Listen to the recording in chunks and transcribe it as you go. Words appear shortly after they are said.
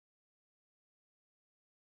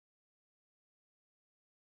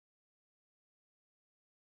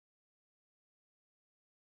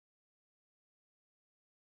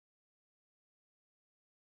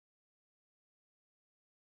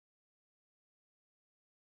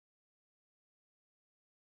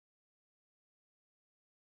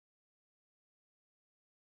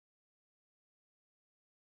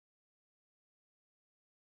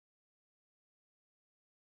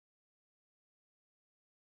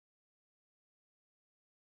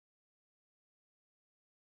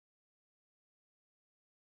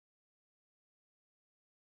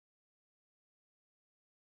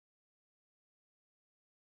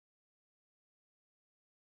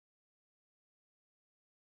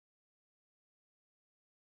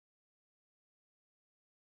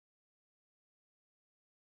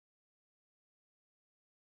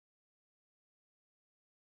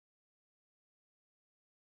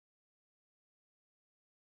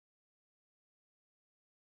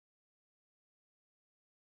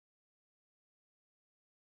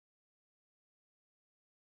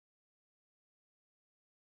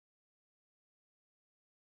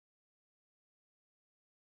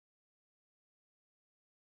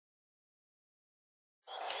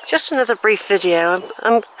Just another brief video.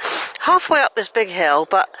 I'm halfway up this big hill,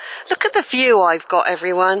 but look at the view I've got,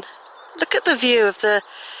 everyone. Look at the view of they're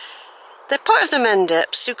part of the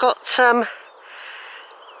Mendips. You've got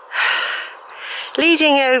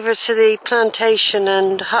leading over to the plantation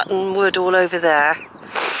and Hutton Wood all over there.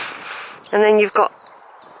 And then you've got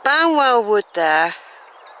Banwell Wood there.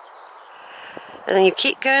 And then you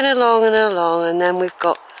keep going along and along, and then we've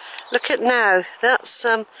got, look at now, that's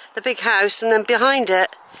the big house, and then behind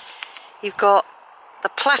it you've got the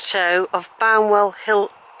plateau of Banwell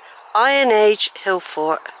Hill, Iron Age Hill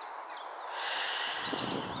Fort.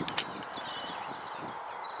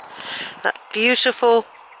 That beautiful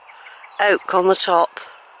oak on the top,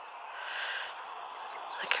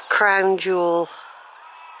 like a crown jewel,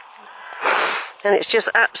 and it's just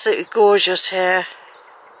absolutely gorgeous here.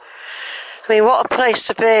 I mean, what a place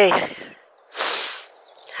to be.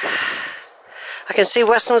 I can see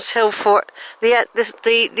Weston's Hill Fort,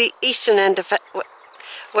 the eastern end of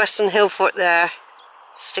Weston Hill Fort there,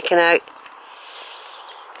 sticking out.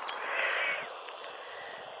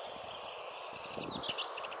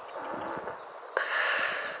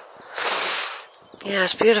 Yeah,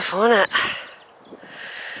 it's beautiful, isn't it?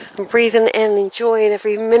 I'm breathing it in, enjoying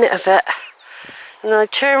every minute of it. And I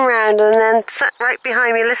turn round, and then sat right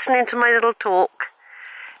behind me listening to my little talk.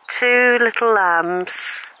 2 little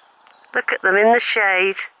lambs. Look at them in the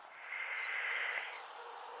shade.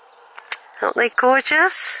 Aren't they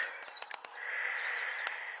gorgeous?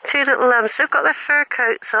 2 little lambs. They've got their fur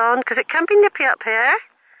coats on because it can be nippy up here.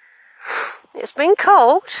 It's been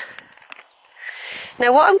cold.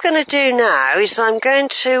 Now what I'm going to do now is I'm going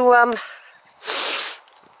to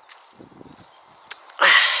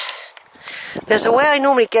there's a way I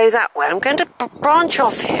normally go that way. I'm going to branch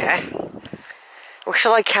off here. Or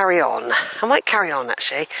shall I carry on? I might carry on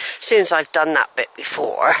actually, since I've done that bit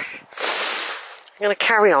before. I'm going to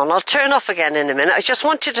carry on. I'll turn off again in a minute. I just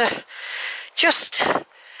wanted to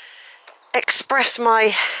express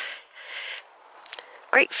my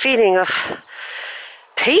great feeling of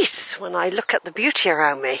peace when I look at the beauty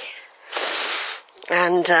around me.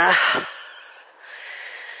 And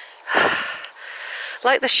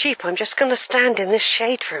like the sheep, I'm just going to stand in this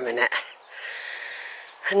shade for a minute.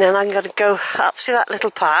 And then I'm going to go up through that little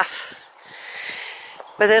path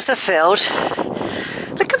where there's a field.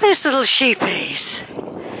 Look at those little sheepies.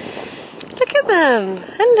 Look at them.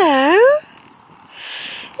 Hello.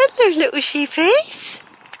 Hello, little sheepies.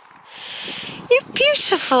 You're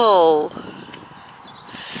beautiful.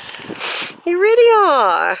 You really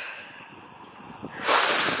are.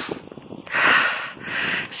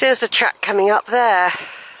 See, there's a track coming up there.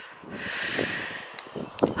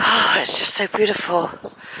 Oh, it's just so beautiful.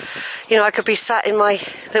 You know, I could be sat in my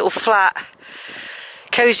little flat,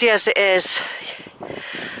 cosy as it is.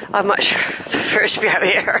 I much prefer to be out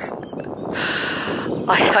here.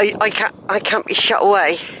 I can't be shut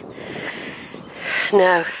away.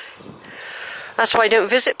 No. That's why I don't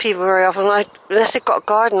visit people very often. Unless they've got a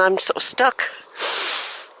garden, I'm sort of stuck.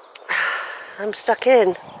 I'm stuck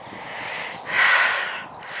in.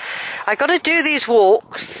 I got to do these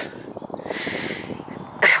walks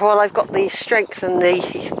while I've got the strength and the,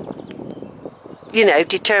 you know,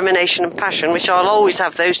 determination and passion, which I'll always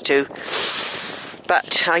have those two.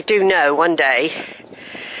 But I do know one day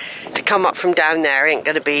to come up from down there ain't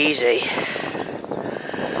going to be easy.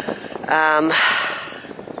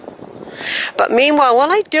 But meanwhile, when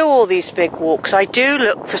I do all these big walks, I do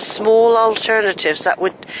look for small alternatives that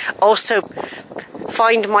would also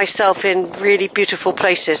find myself in really beautiful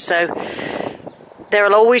places. So there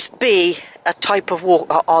will always be a type of walk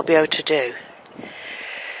that I'll be able to do.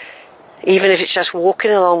 Even if it's just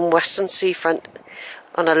walking along Western seafront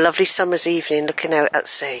on a lovely summer's evening looking out at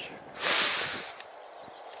sea.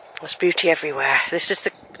 There's beauty everywhere. This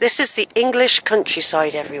is the English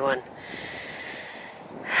countryside, everyone.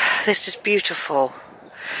 This is beautiful.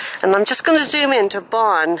 And I'm just going to zoom into a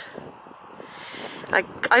barn.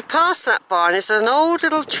 I pass that barn. It's an old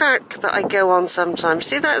little track that I go on sometimes.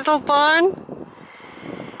 See that little barn?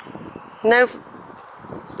 No,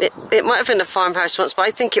 it might have been a farmhouse once, but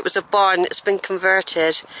I think it was a barn that's been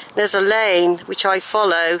converted. There's a lane which I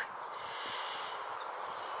follow.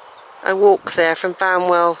 I walk there from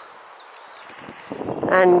Banwell.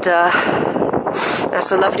 And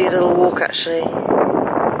that's a lovely little walk actually.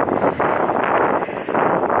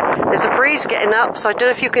 There's a breeze getting up, so I don't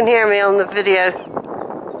know if you can hear me on the video.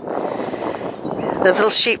 The little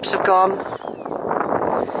sheeps have gone.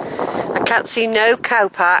 I can't see no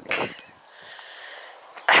cowpack.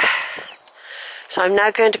 So I'm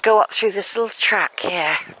now going to go up through this little track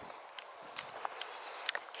here.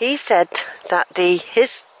 He said that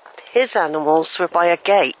his his animals were by a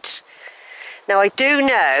gate. Now I do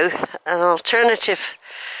know an alternative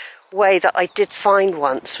way that I did find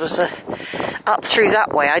once was up through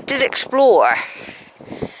that way. I did explore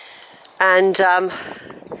and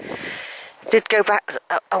did go back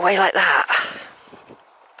a way like that.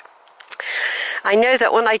 I know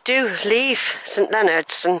that when I do leave St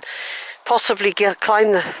Leonard's and possibly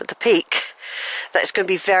climb the peak, that it's going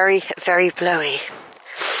to be very, very blowy.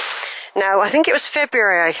 Now, I think it was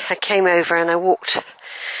February I came over and I walked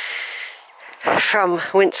from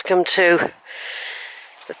Winscombe to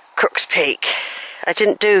the Crook's Peak. I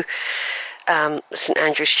didn't do St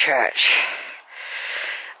Andrew's Church,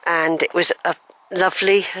 and it was a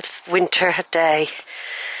lovely winter day,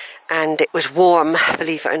 and it was warm,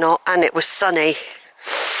 believe it or not, and it was sunny,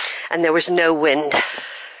 and there was no wind.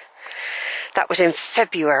 That was in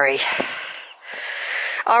February.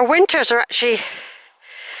 Our winters are actually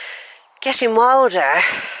getting milder,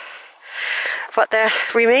 but they're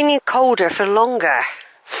remaining colder for longer.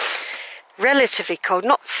 Relatively cold,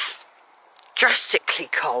 not drastically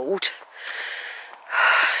cold.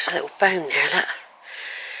 There's a little bone there, look.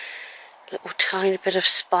 Little tiny bit of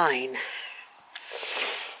spine.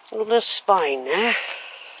 A little spine there.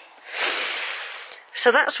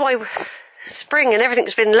 So that's why spring and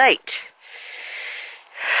everything's been late.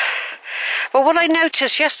 But what I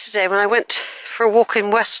noticed yesterday when I went for a walk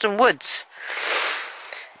in Western Woods,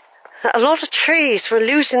 that a lot of trees were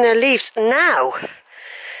losing their leaves now.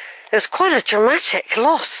 It was quite a dramatic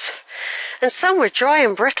loss, and some were dry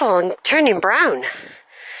and brittle and turning brown.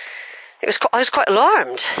 I was quite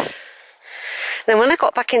alarmed. Then when I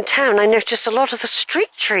got back in town, I noticed a lot of the street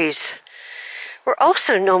trees were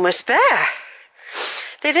also almost bare.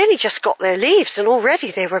 They'd only just got their leaves and already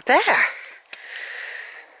they were bare.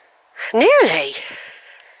 Nearly.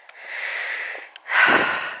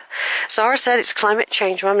 Zara said it's climate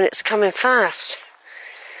change, Mum, and it's coming fast.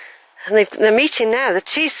 And they're meeting now, the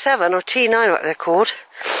T7 or T9, what they're called,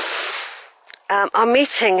 are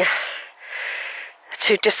meeting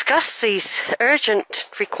to discuss these urgent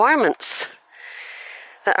requirements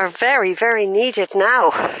that are very, very needed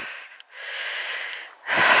now.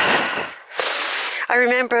 I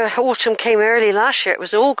remember autumn came early last year, it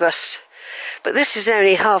was August, but this is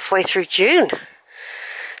only halfway through June.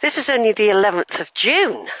 This is only the 11th of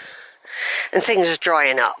June, and things are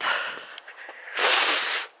drying up.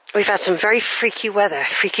 We've had some very freaky weather,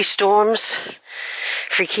 freaky storms,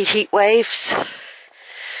 freaky heat waves,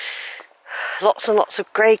 lots and lots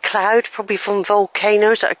of grey cloud, probably from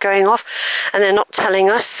volcanoes that are going off, and they're not telling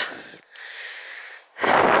us.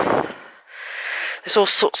 There's all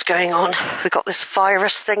sorts going on. We've got this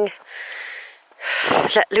virus thing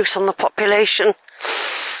let loose on the population.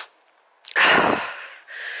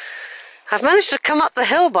 I've managed to come up the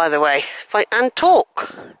hill, by the way, and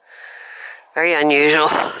talk. Very unusual.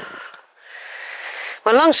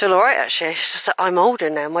 My lungs feel alright, actually. It's just that I'm older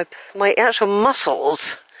now. My actual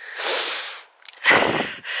muscles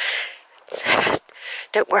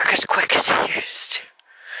don't work as quick as they used to.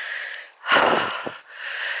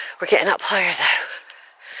 We're getting up higher, though.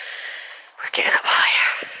 We're getting up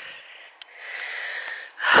higher.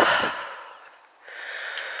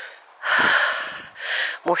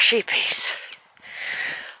 More sheepies.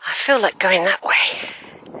 I feel like going that way.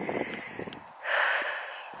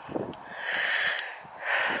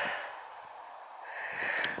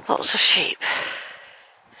 Lots of sheep.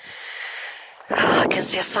 Oh, I can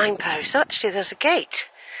see a signpost. Actually, there's a gate.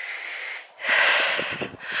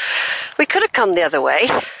 We could have come the other way,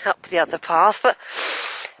 up the other path, but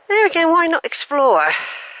there again, why not explore?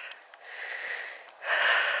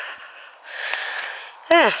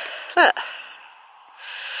 Yeah, look.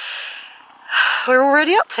 We're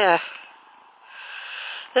already up here.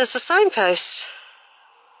 There's a signpost.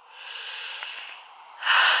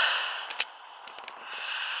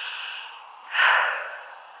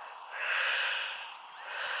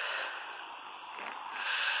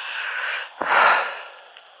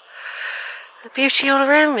 The beauty all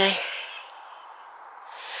around me.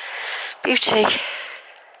 Beauty.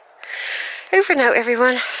 Over and out,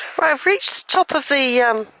 everyone. Right, I've reached the top of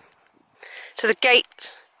the to the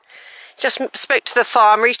gate. Just spoke to the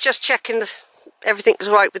farmer. He's just checking everything's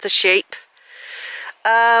right with the sheep.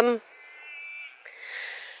 Had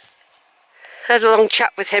a long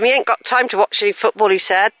chat with him. He ain't got time to watch any football, he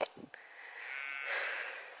said.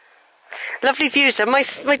 Lovely views there. My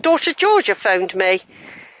daughter Georgia phoned me.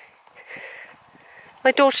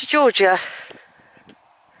 My daughter Georgia.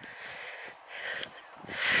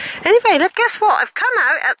 Anyway, look, guess what? I've come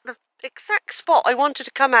out at the exact spot I wanted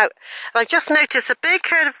to come out. And I just noticed a big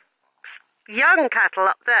herd of young cattle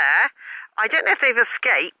up there. I don't know if they've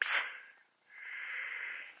escaped,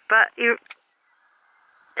 but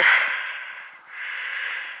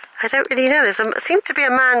I don't really know. There seems to be a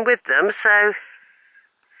man with them, so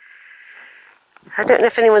I don't know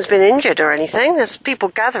if anyone's been injured or anything. There's people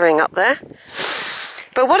gathering up there.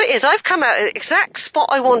 But what it is, I've come out at the exact spot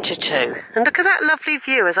I wanted to. And look at that lovely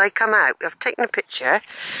view as I come out. I've taken a picture.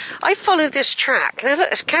 I followed this track. Now look,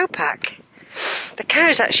 there's cow pack. The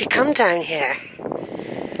cows actually come down here.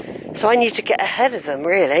 So I need to get ahead of them,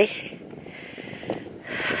 really.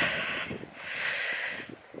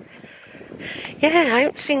 Yeah, I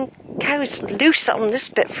haven't seen cows loose on this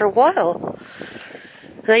bit for a while.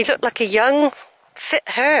 They look like a young, fit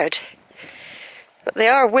herd. But they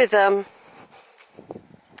are with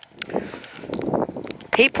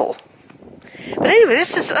people. But anyway,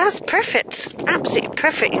 that's perfect. Absolutely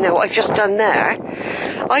perfect, you know, what I've just done there.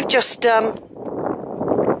 I've just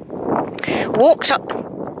walked up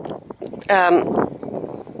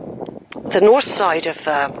the north side of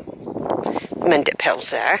Mendip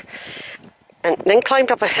Hills there, and then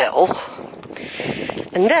climbed up a hill,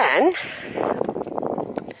 and then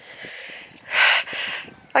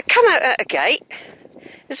I come out at a gate.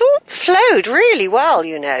 It's all flowed really well,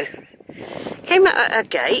 you know. Came out at a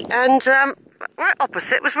gate, and right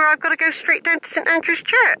opposite was where I've got to go straight down to St Andrew's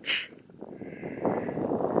Church.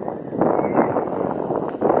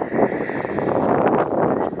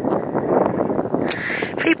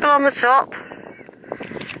 People on the top.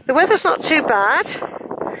 The weather's not too bad.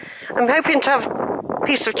 I'm hoping to have a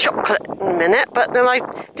piece of chocolate in a minute, but then I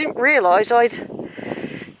didn't realise I'd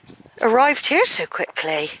arrived here so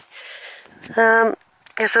quickly.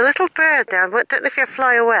 There's a little bird there. I don't know if he'll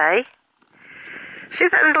fly away. See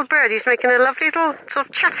that little bird? He's making a lovely little sort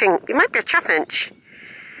of chuffing. It might be a chaffinch.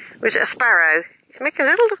 Or is it a sparrow? He's making a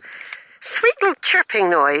little sweet little chirping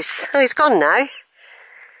noise. Oh, he's gone now.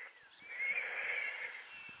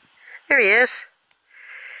 There he is.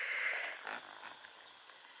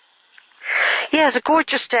 Yeah, it's a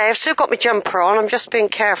gorgeous day. I've still got my jumper on. I'm just being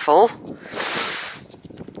careful.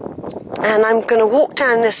 And I'm going to walk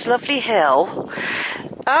down this lovely hill.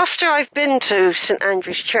 After I've been to St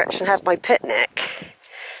Andrew's Church and had my picnic,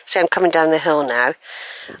 see, I'm coming down the hill now,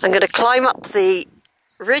 I'm going to climb up the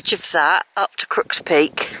ridge of that, up to Crooks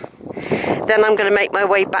Peak. Then I'm going to make my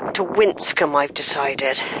way back to Winscombe, I've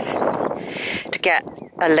decided, to get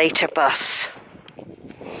a later bus.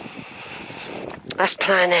 That's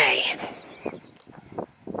plan A.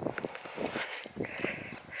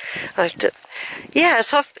 Yeah,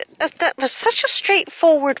 so that was such a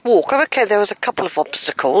straightforward walk. Okay, there was a couple of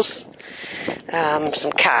obstacles,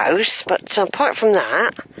 some cows, but apart from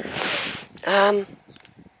that,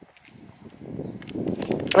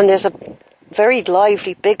 and there's a very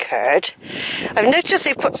lively big herd. I've noticed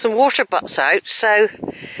they put some water butts out, so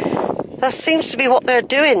that seems to be what they're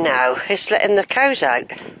doing now, is letting the cows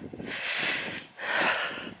out.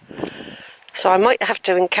 So I might have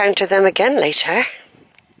to encounter them again later.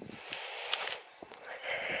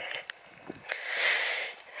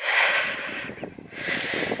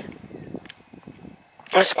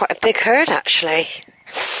 That's quite a big herd, actually.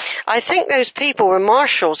 I think those people were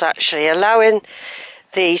marshals, actually, allowing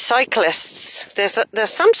the cyclists. There's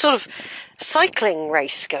some sort of cycling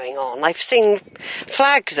race going on. I've seen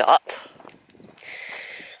flags up,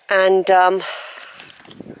 and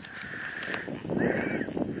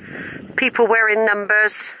people wearing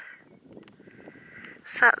numbers.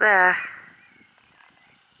 Sat there.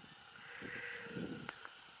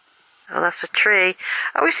 Oh, that's a tree.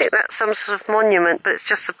 I always think that's some sort of monument, but it's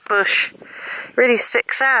just a bush. It really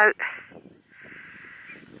sticks out.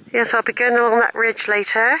 Yes, I'll be going along that ridge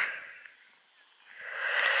later.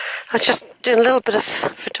 I'll just do a little bit of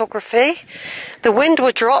photography. The wind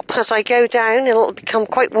will drop as I go down and it'll become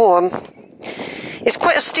quite warm. It's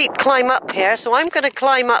quite a steep climb up here, so I'm going to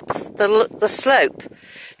climb up the slope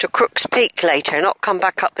to Crooks Peak later, not come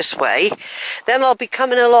back up this way. Then I'll be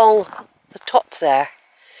coming along the top there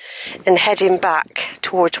and heading back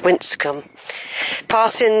towards Winscombe,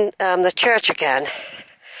 passing the church again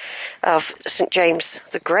of St James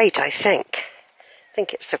the Great, I think. I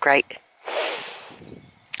think it's the Great.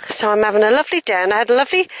 So I'm having a lovely day, and I had a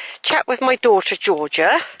lovely chat with my daughter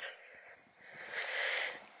Georgia,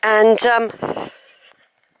 and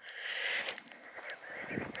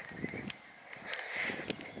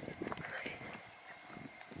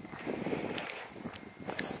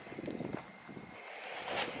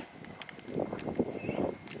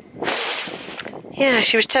yeah,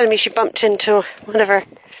 she was telling me she bumped into one of her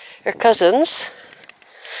cousins.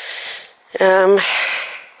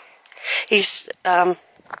 He's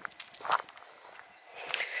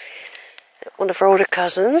one of her older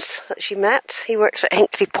cousins that she met. He works at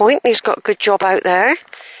Hinkley Point and he's got a good job out there.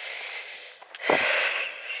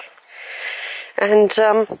 And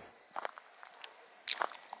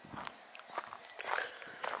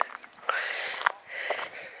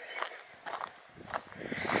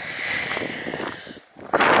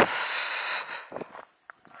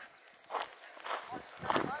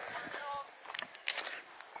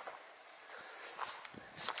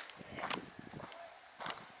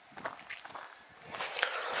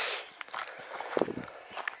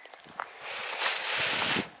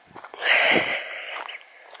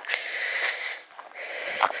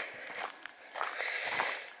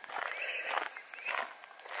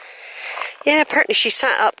yeah, apparently she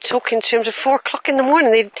sat up talking to him till 4 o'clock in the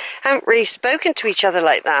morning. They haven't really spoken to each other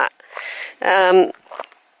like that.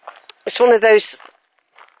 It's one of those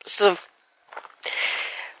sort of...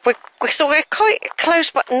 We're quite close,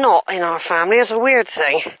 but not in our family. It's a weird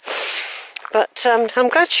thing. But I'm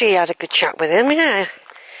glad she had a good chat with him, yeah.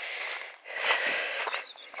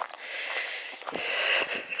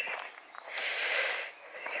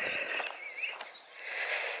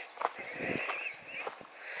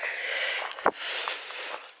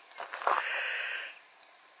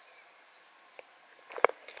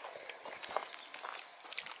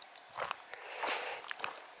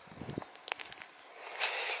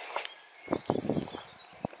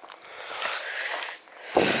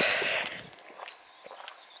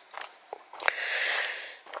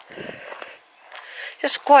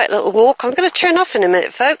 Just a quiet little walk. I'm going to turn off in a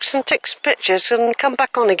minute, folks, and take some pictures and come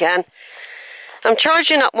back on again. I'm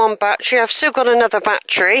charging up one battery. I've still got another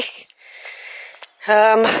battery.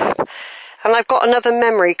 And I've got another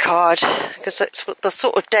memory card because it's the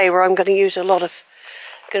sort of day where I'm going to use going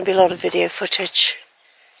to be a lot of video footage.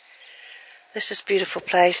 This is a beautiful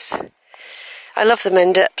place. I love the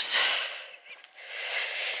Mendips.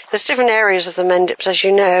 There's different areas of the Mendips, as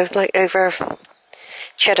you know, like over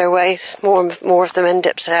Cheddar Way, more of the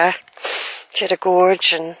Mendips there. Cheddar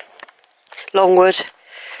Gorge and Longwood.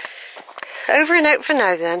 Over and out for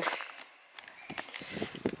now then.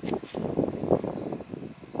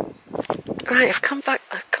 Right, I've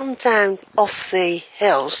come down off the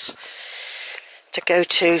hills to go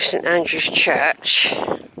to St Andrew's Church,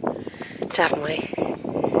 haven't we?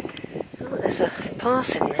 Oh, there's a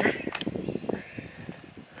path in there.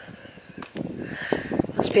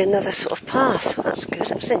 Must be another sort of path. Well, that's good,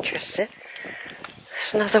 that's interesting.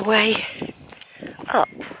 There's another way up.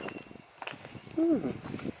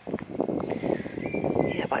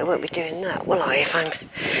 Yeah, but I won't be doing that, will I?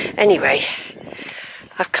 Anyway,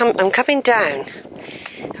 I'm coming down.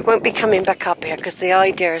 I won't be coming back up here because the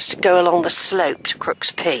idea is to go along the slope to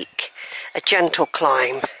Crook's Peak, a gentle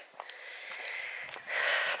climb.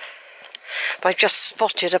 But I've just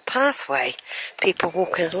spotted a pathway, people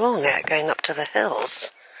walking along it, going up to the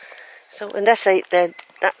hills. So unless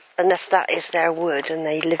that is their wood and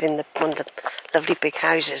they live in one of the lovely big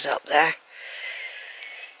houses up there.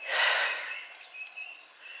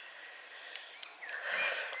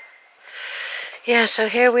 Yeah, so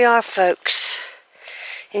here we are, folks,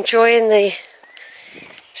 enjoying the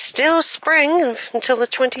still spring until the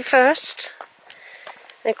 21st.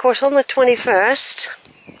 And of course on the 21st,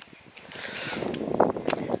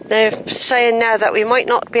 they're saying now that we might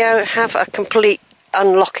not be able to have a complete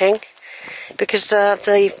unlocking because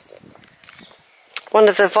one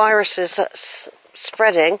of the viruses that's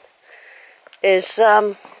spreading is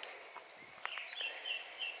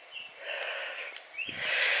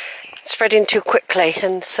spreading too quickly,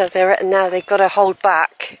 and so they've got to hold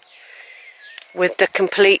back with the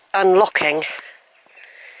complete unlocking.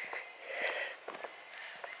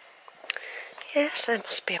 Yes, there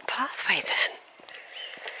must be a pathway then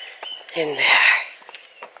in there.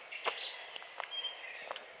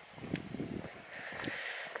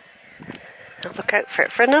 I'll look out for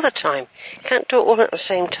it for another time. Can't do it all at the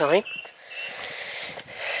same time.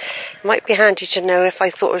 Might be handy to know if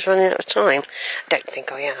I thought I was running out of time. I don't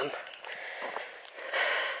think I am.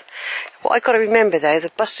 What I've got to remember though,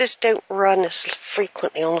 the buses don't run as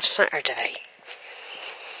frequently on a Saturday.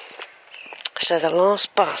 So the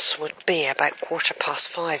last bus would be about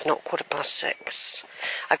 5:15, not 6:15.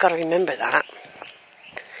 I've got to remember that.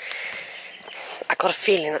 I've got a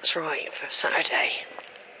feeling that's right for Saturday.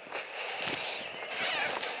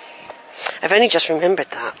 I've only just remembered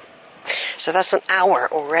that. So that's an hour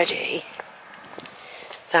already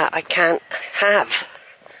that I can't have,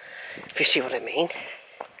 if you see what I mean.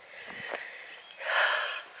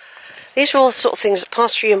 These are all the sort of things that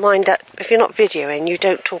pass through your mind that if you're not videoing, you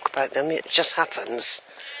don't talk about them, it just happens.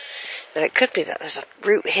 Now it could be that there's a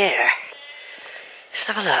route here. Let's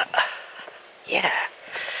have a look. Yeah.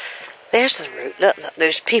 There's the route, look, that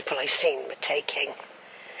those people I've seen were taking.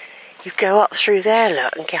 You go up through there,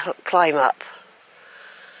 look, and climb up.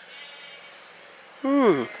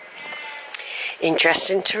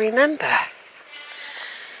 Interesting to remember.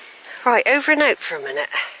 Right, over and out for a minute.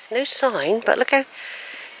 No sign, but look how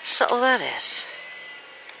subtle that is.